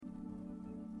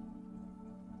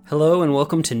Hello and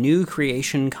welcome to New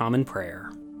Creation Common Prayer.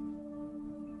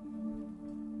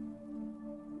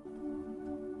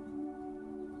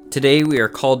 Today we are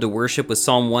called to worship with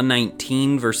Psalm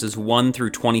 119 verses 1 through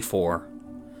 24.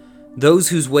 Those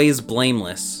whose way is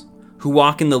blameless, who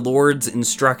walk in the Lord's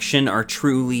instruction are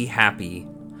truly happy.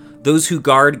 Those who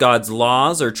guard God's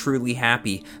laws are truly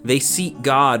happy. They seek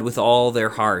God with all their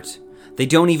heart. They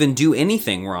don't even do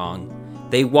anything wrong.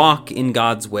 They walk in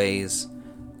God's ways.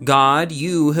 God,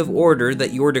 you have ordered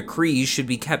that your decrees should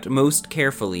be kept most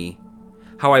carefully.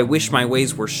 How I wish my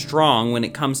ways were strong when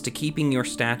it comes to keeping your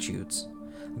statutes.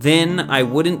 Then I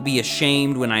wouldn't be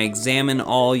ashamed when I examine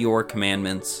all your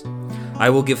commandments. I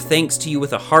will give thanks to you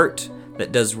with a heart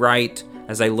that does right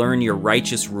as I learn your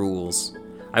righteous rules.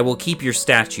 I will keep your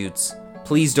statutes.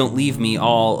 Please don't leave me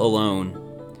all alone.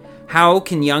 How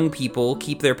can young people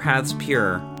keep their paths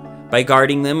pure? By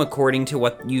guarding them according to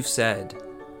what you've said.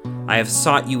 I have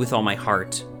sought you with all my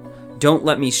heart. Don't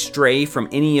let me stray from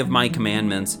any of my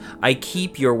commandments. I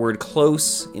keep your word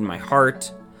close in my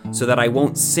heart, so that I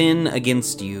won't sin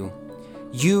against you.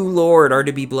 You, Lord, are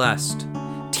to be blessed.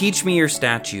 Teach me your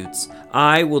statutes.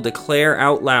 I will declare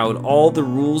out loud all the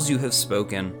rules you have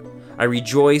spoken. I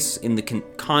rejoice in the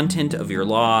content of your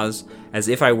laws, as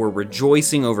if I were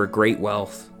rejoicing over great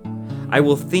wealth. I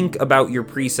will think about your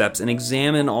precepts and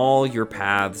examine all your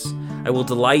paths. I will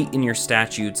delight in your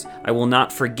statutes. I will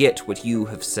not forget what you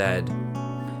have said.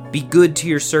 Be good to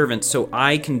your servant so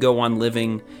I can go on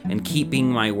living and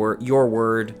keeping your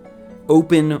word.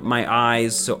 Open my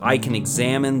eyes so I can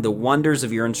examine the wonders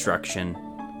of your instruction.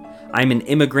 I'm an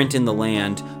immigrant in the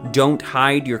land. Don't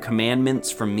hide your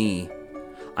commandments from me.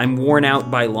 I'm worn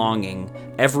out by longing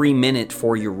every minute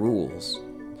for your rules.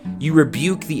 You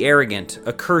rebuke the arrogant,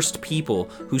 accursed people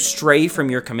who stray from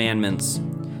your commandments.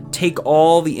 Take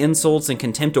all the insults and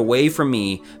contempt away from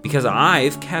me, because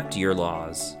I've kept your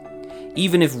laws.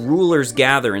 Even if rulers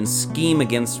gather and scheme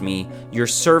against me, your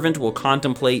servant will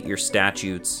contemplate your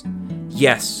statutes.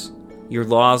 Yes, your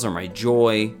laws are my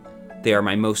joy. They are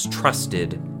my most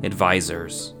trusted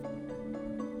advisors.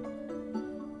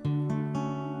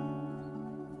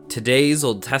 Today's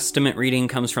Old Testament reading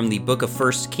comes from the book of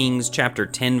 1 Kings chapter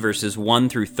 10 verses 1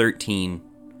 through 13.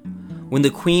 When the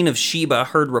Queen of Sheba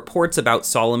heard reports about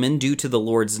Solomon due to the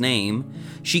Lord's name,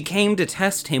 she came to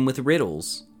test him with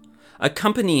riddles.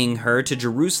 Accompanying her to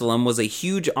Jerusalem was a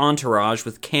huge entourage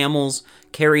with camels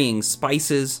carrying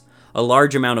spices, a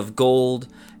large amount of gold,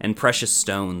 and precious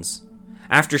stones.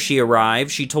 After she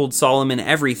arrived, she told Solomon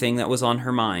everything that was on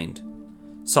her mind.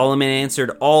 Solomon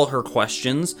answered all her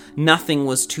questions. Nothing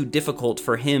was too difficult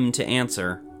for him to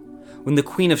answer. When the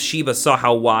Queen of Sheba saw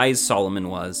how wise Solomon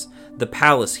was, the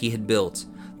palace he had built,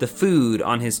 the food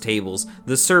on his tables,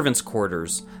 the servants'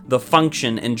 quarters, the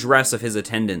function and dress of his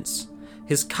attendants,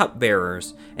 his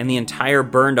cupbearers, and the entire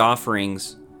burnt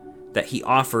offerings that he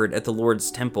offered at the Lord's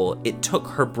temple, it took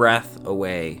her breath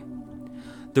away.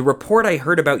 The report I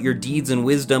heard about your deeds and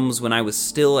wisdoms when I was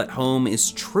still at home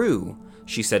is true,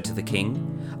 she said to the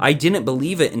king. I didn't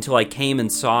believe it until I came and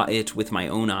saw it with my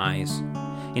own eyes.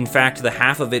 In fact, the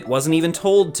half of it wasn't even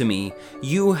told to me.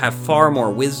 You have far more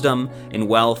wisdom and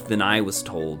wealth than I was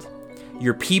told.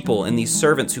 Your people and these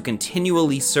servants who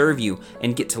continually serve you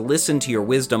and get to listen to your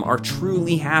wisdom are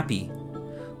truly happy.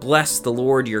 Bless the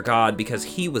Lord your God, because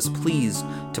he was pleased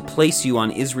to place you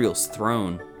on Israel's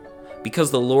throne.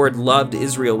 Because the Lord loved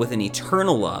Israel with an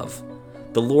eternal love,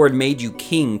 the Lord made you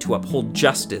king to uphold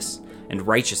justice and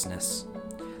righteousness.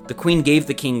 The queen gave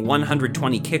the king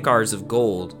 120 kikars of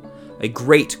gold, a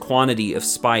great quantity of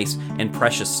spice and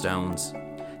precious stones.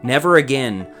 Never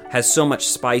again has so much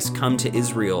spice come to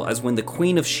Israel as when the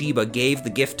Queen of Sheba gave the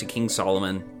gift to King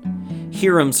Solomon.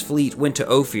 Hiram's fleet went to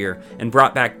Ophir and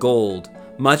brought back gold,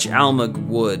 much almug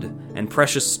wood, and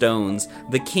precious stones.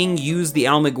 The king used the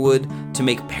almug wood to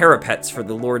make parapets for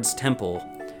the Lord's temple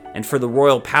and for the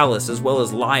royal palace, as well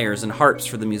as lyres and harps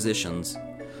for the musicians.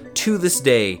 To this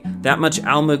day, that much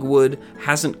almug wood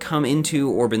hasn't come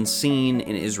into or been seen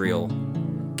in Israel.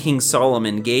 King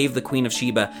Solomon gave the Queen of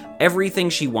Sheba everything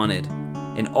she wanted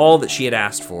and all that she had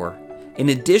asked for, in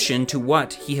addition to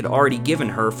what he had already given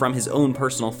her from his own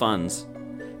personal funds.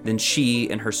 Then she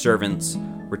and her servants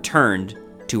returned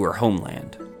to her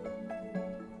homeland.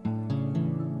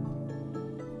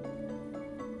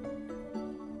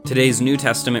 Today's New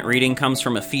Testament reading comes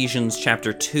from Ephesians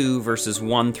chapter 2, verses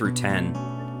 1 through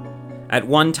 10. At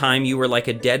one time you were like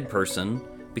a dead person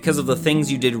because of the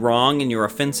things you did wrong and your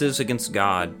offenses against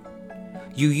God.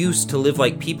 You used to live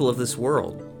like people of this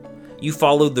world. You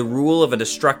followed the rule of a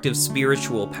destructive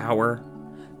spiritual power.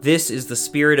 This is the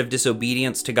spirit of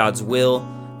disobedience to God's will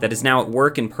that is now at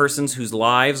work in persons whose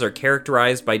lives are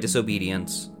characterized by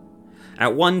disobedience.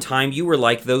 At one time, you were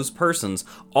like those persons.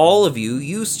 All of you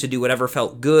used to do whatever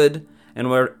felt good and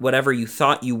whatever you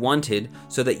thought you wanted,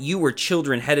 so that you were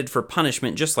children headed for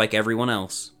punishment just like everyone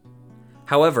else.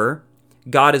 However,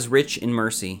 God is rich in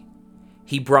mercy.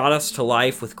 He brought us to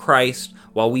life with Christ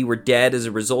while we were dead as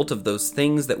a result of those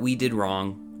things that we did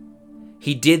wrong.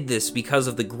 He did this because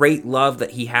of the great love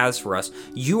that He has for us.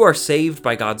 You are saved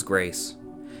by God's grace.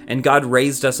 And God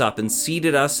raised us up and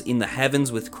seated us in the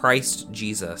heavens with Christ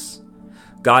Jesus.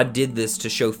 God did this to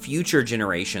show future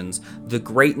generations the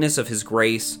greatness of His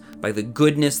grace by the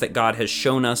goodness that God has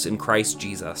shown us in Christ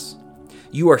Jesus.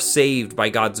 You are saved by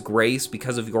God's grace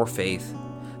because of your faith.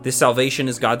 This salvation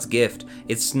is God's gift.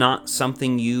 It's not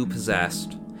something you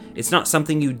possessed. It's not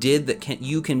something you did that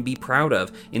you can be proud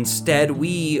of. Instead,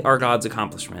 we are God's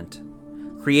accomplishment,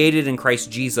 created in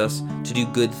Christ Jesus to do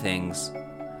good things.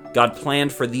 God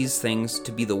planned for these things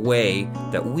to be the way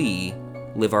that we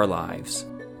live our lives.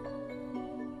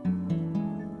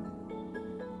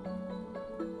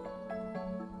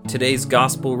 Today's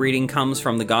gospel reading comes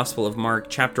from the Gospel of Mark,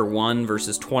 chapter 1,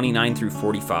 verses 29 through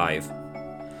 45.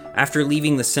 After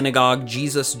leaving the synagogue,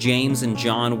 Jesus, James, and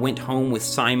John went home with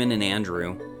Simon and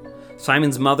Andrew.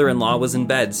 Simon's mother-in-law was in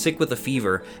bed, sick with a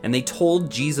fever, and they told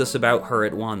Jesus about her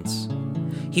at once.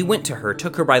 He went to her,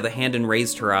 took her by the hand, and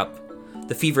raised her up.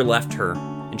 The fever left her,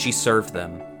 and she served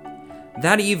them.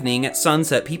 That evening, at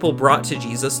sunset, people brought to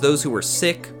Jesus those who were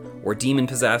sick or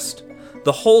demon-possessed.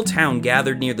 The whole town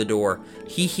gathered near the door.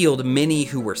 He healed many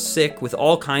who were sick with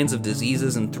all kinds of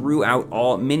diseases and threw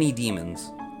out many demons.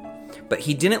 But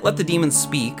He didn't let the demons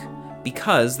speak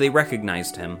because they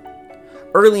recognized Him.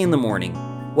 Early in the morning,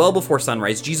 well before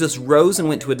sunrise, Jesus rose and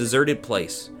went to a deserted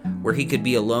place where He could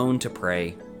be alone to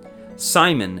pray.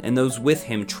 Simon and those with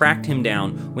him tracked Him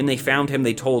down. When they found Him,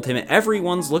 they told Him,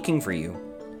 "Everyone's looking for you."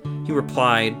 He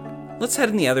replied, "Let's head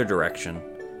in the other direction,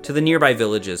 to the nearby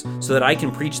villages, so that I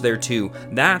can preach there too.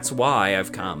 That's why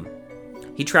I've come."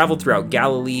 He traveled throughout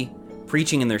Galilee,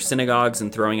 preaching in their synagogues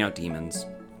and throwing out demons.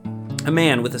 A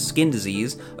man with a skin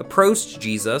disease approached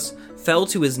Jesus, fell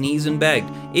to his knees and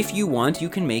begged, "If you want, you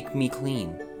can make me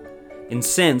clean."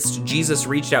 Incensed, Jesus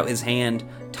reached out His hand,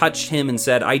 touched him, and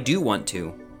said, "I do want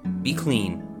to. Be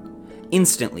clean."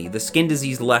 Instantly, the skin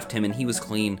disease left him and he was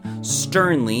clean.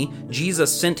 Sternly,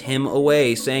 Jesus sent him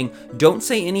away, saying, "Don't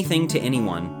say anything to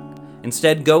anyone.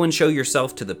 Instead, go and show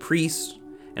yourself to the priest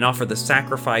and offer the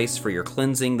sacrifice for your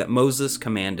cleansing that Moses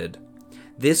commanded.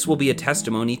 This will be a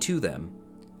testimony to them."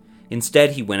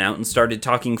 Instead, he went out and started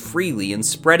talking freely and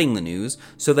spreading the news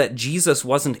so that Jesus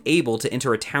wasn't able to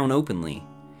enter a town openly.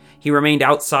 He remained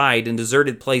outside in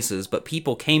deserted places, but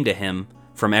people came to Him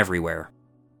from everywhere.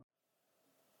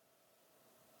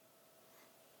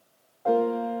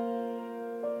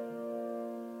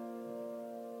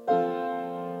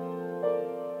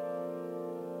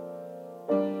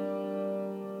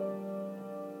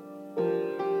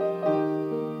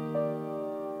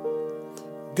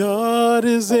 God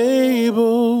is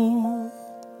able,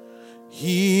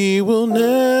 He will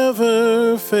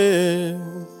never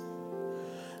fail.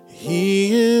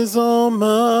 He is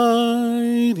Almighty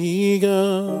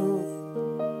God,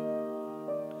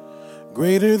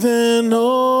 greater than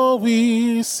all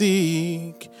we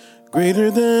seek,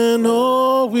 greater than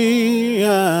all we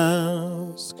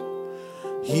ask.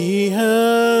 He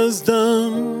has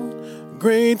done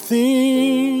great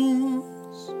things.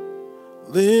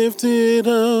 Lifted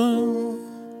up,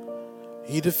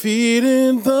 He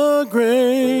defeated the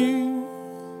grave,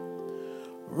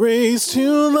 raised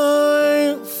to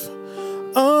life.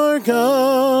 Our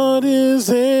God is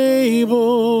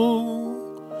able.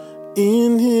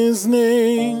 In His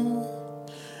name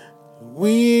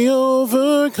we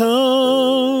overcome.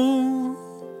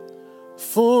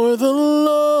 For the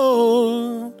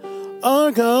Lord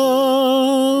our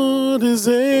God is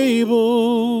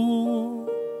able.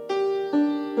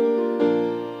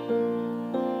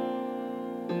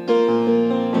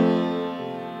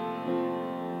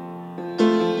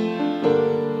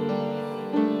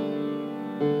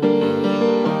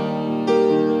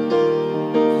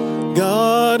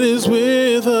 God is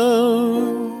with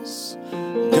us.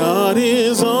 God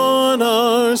is on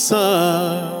our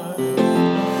side.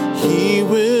 He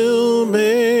will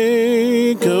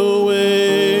make a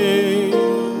way.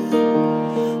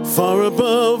 Far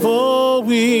above all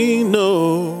we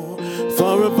know,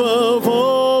 far above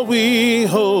all we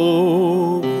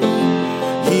hope.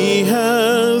 He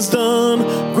has done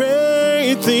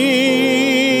great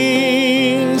things.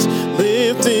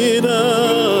 Lifted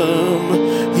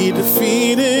up, He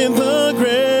defeated the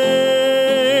grave,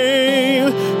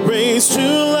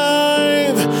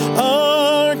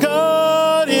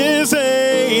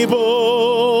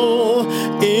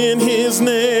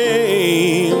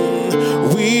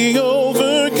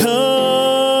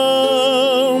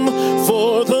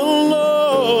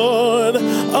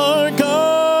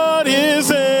 God is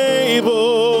able.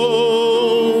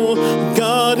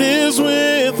 God is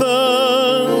with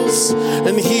us,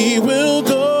 and He will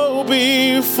go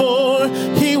before.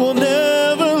 He will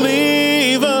never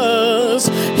leave us.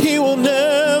 He will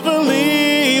never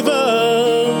leave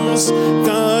us.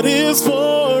 God is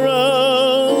for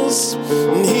us,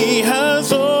 and He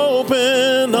has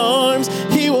open arms.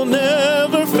 He will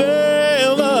never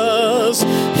fail us.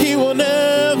 He will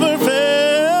never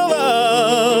fail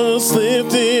us.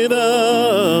 Lift it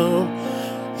up.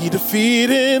 He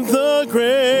defeated the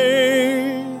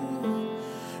grave,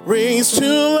 raised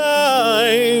to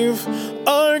life.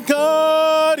 Our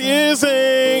God is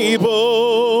able.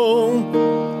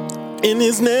 In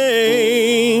His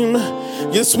name,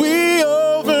 yes, we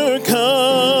overcome.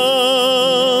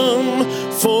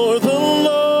 For the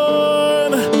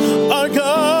Lord, our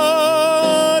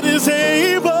God is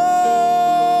able.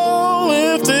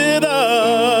 Lift it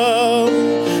up.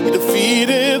 He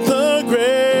defeated the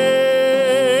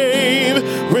grave,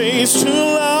 raised to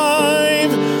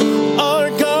life. Our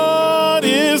God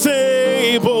is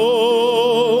able.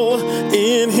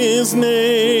 In His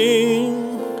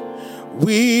name,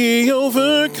 we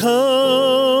overcome.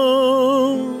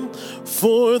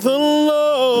 For the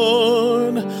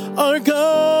Lord, our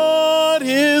God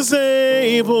is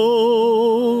able.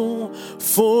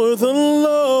 For the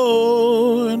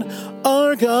Lord,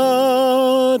 our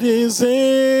God is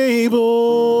able.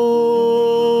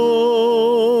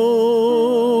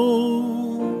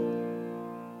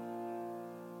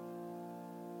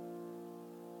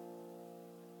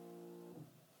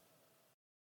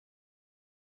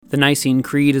 The Nicene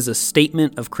Creed is a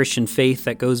statement of Christian faith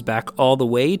that goes back all the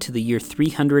way to the year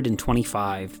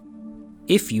 325.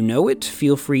 If you know it,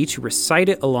 feel free to recite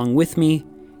it along with me.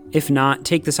 If not,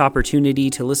 take this opportunity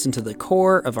to listen to the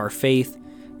core of our faith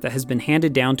that has been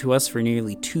handed down to us for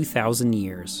nearly 2,000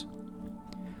 years.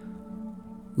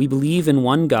 We believe in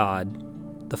one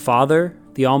God, the Father,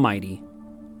 the Almighty,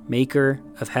 maker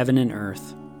of heaven and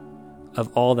earth,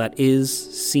 of all that is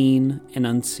seen and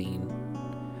unseen.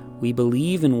 We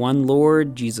believe in one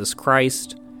Lord, Jesus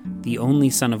Christ, the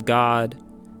only Son of God,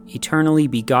 eternally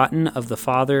begotten of the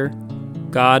Father,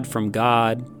 God from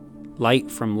God,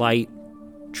 light from light,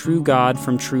 true God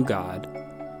from true God,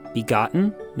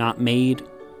 begotten, not made,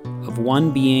 of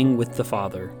one being with the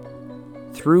Father.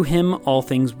 Through Him all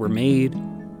things were made.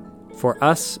 For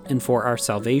us and for our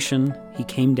salvation, He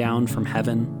came down from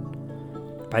heaven.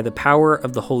 By the power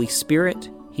of the Holy Spirit,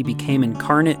 He became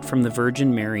incarnate from the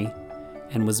Virgin Mary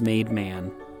and was made man.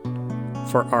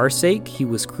 For our sake, He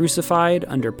was crucified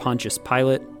under Pontius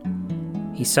Pilate.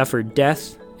 He suffered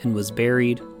death and was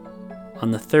buried.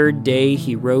 On the third day,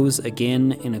 He rose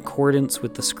again in accordance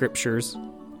with the Scriptures.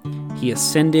 He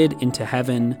ascended into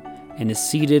heaven and is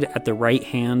seated at the right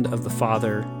hand of the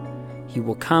Father. He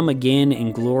will come again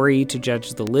in glory to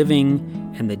judge the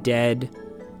living and the dead,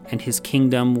 and His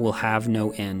kingdom will have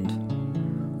no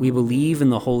end. We believe in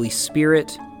the Holy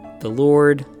Spirit, the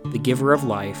Lord, the giver of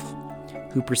life,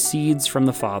 who proceeds from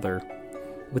the Father.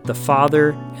 With the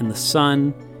Father and the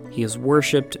Son, He is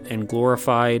worshipped and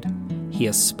glorified. He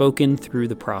has spoken through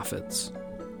the prophets.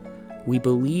 We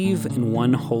believe in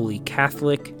one holy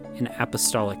Catholic and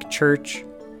Apostolic Church.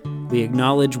 We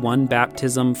acknowledge one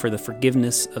baptism for the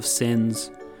forgiveness of sins.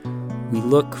 We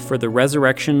look for the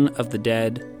resurrection of the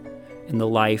dead and the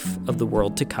life of the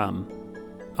world to come.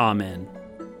 Amen.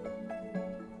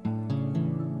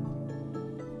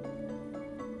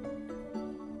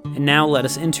 And now let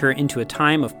us enter into a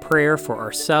time of prayer for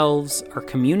ourselves, our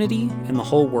community, and the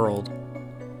whole world.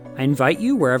 I invite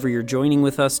you, wherever you're joining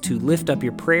with us, to lift up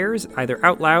your prayers, either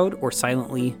out loud or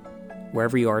silently,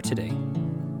 wherever you are today.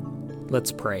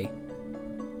 Let's pray.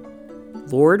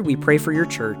 Lord, we pray for your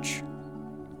church,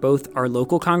 both our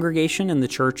local congregation and the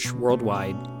church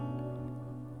worldwide.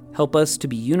 Help us to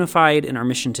be unified in our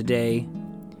mission today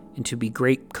and to be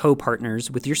great co-partners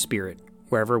with your Spirit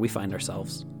wherever we find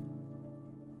ourselves.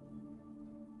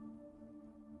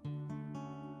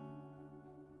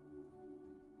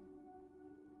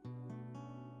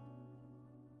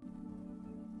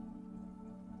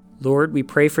 Lord, we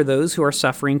pray for those who are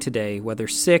suffering today, whether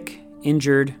sick,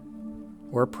 injured,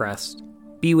 or oppressed.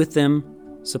 Be with them,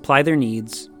 supply their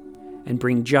needs, and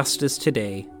bring justice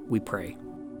today, we pray.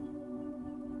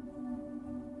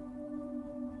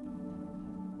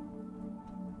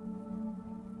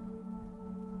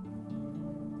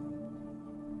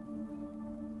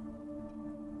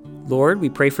 Lord, we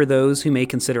pray for those who may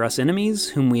consider us enemies,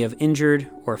 whom we have injured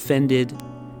or offended.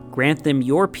 Grant them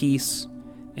your peace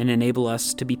and enable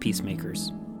us to be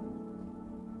peacemakers.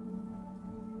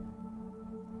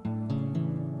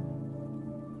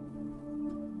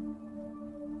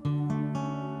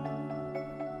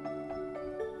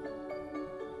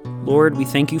 Lord, we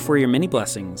thank you for your many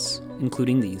blessings,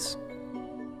 including these.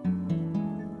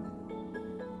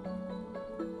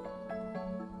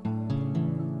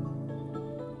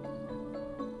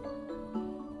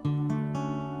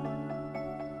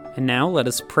 And now let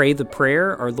us pray the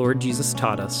prayer our Lord Jesus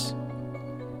taught us.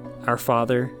 Our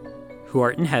Father, who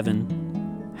art in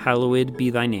heaven, hallowed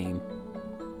be thy name.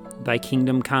 Thy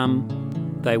kingdom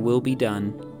come, thy will be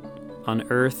done, on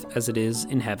earth as it is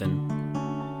in heaven.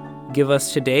 Give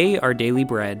us today our daily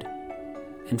bread,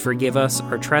 and forgive us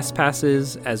our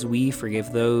trespasses as we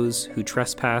forgive those who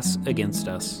trespass against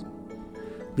us.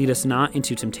 Lead us not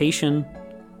into temptation,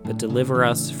 but deliver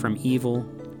us from evil.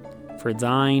 For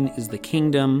thine is the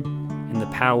kingdom, and the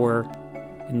power,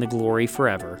 and the glory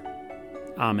forever.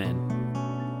 Amen.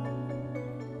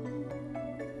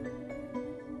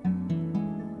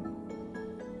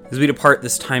 As we depart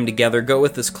this time together, go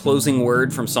with this closing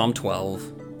word from Psalm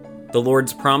 12. The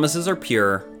Lord's promises are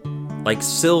pure, like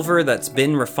silver that's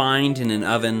been refined in an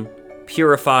oven,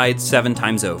 purified 7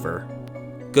 times over.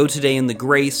 Go today in the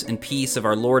grace and peace of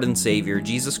our Lord and Savior,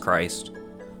 Jesus Christ.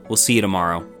 We'll see you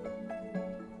tomorrow.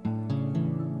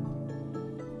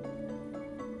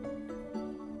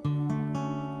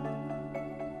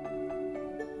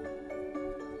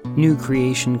 New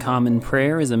Creation Common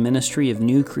Prayer is a ministry of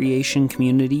New Creation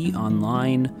Community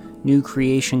Online, New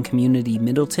Creation Community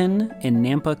Middleton, and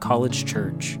Nampa College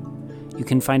Church. You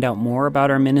can find out more about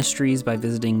our ministries by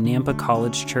visiting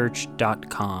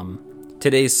nampacollegechurch.com.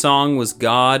 Today's song was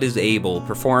God is Able,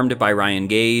 performed by Ryan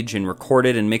Gage and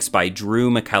recorded and mixed by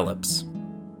Drew McKellips.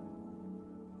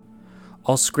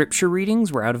 All scripture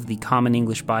readings were out of the Common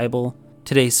English Bible.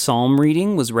 Today's psalm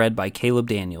reading was read by Caleb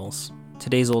Daniels.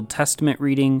 Today's Old Testament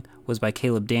reading was by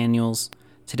Caleb Daniels.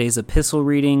 Today's epistle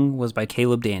reading was by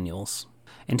Caleb Daniels.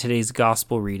 And today's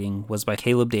gospel reading was by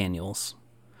Caleb Daniels.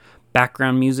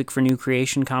 Background music for New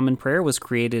Creation Common Prayer was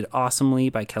created awesomely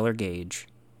by Keller Gage.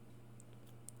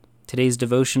 Today's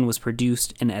devotion was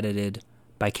produced and edited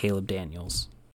by Caleb Daniels.